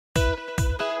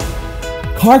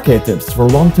Car kit tips for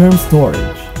long-term storage.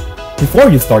 Before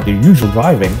you start your usual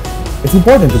driving, it's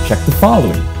important to check the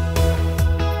following.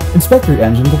 Inspect your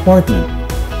engine compartment.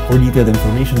 For detailed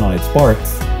information on its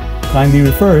parts, kindly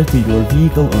refer to your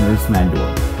vehicle owner's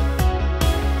manual.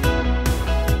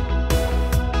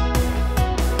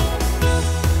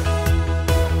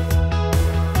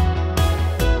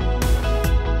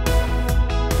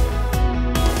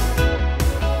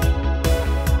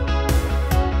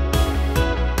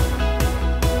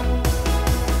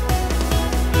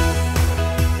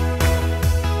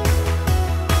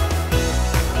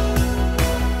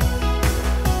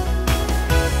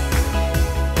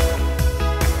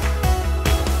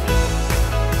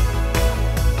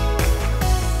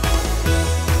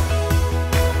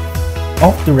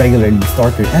 Off to regularly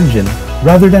start your engine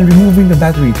rather than removing the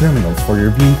battery terminals for your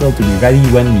vehicle to be ready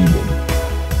when needed.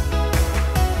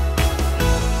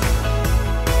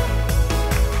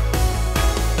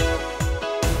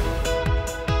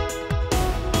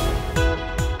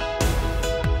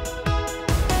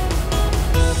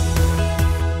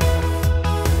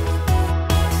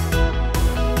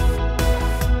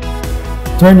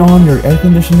 Turn on your air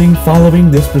conditioning following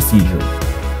this procedure.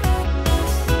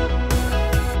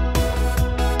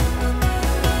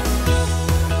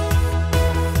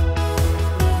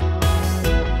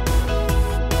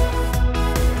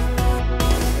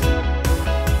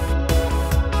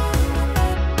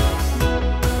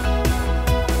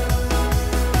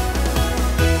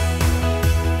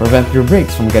 Prevent your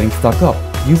brakes from getting stuck up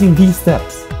using these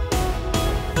steps.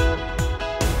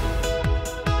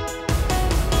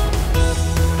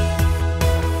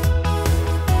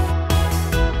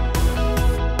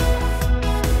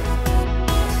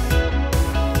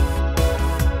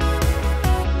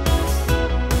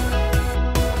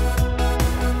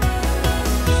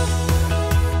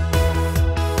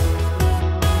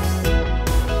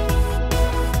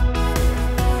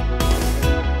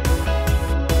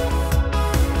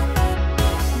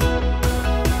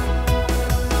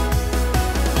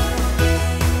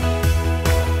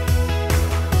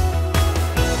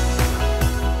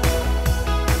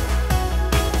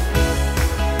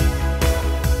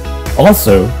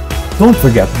 Also, don't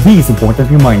forget these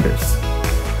important reminders.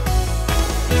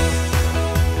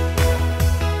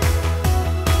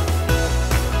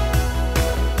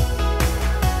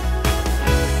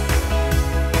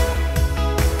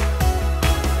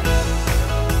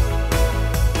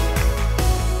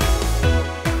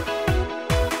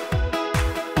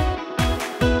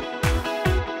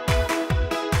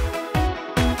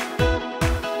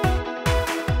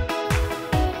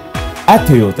 At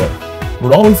Toyota,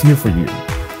 we're always here for you.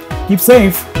 Keep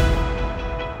safe.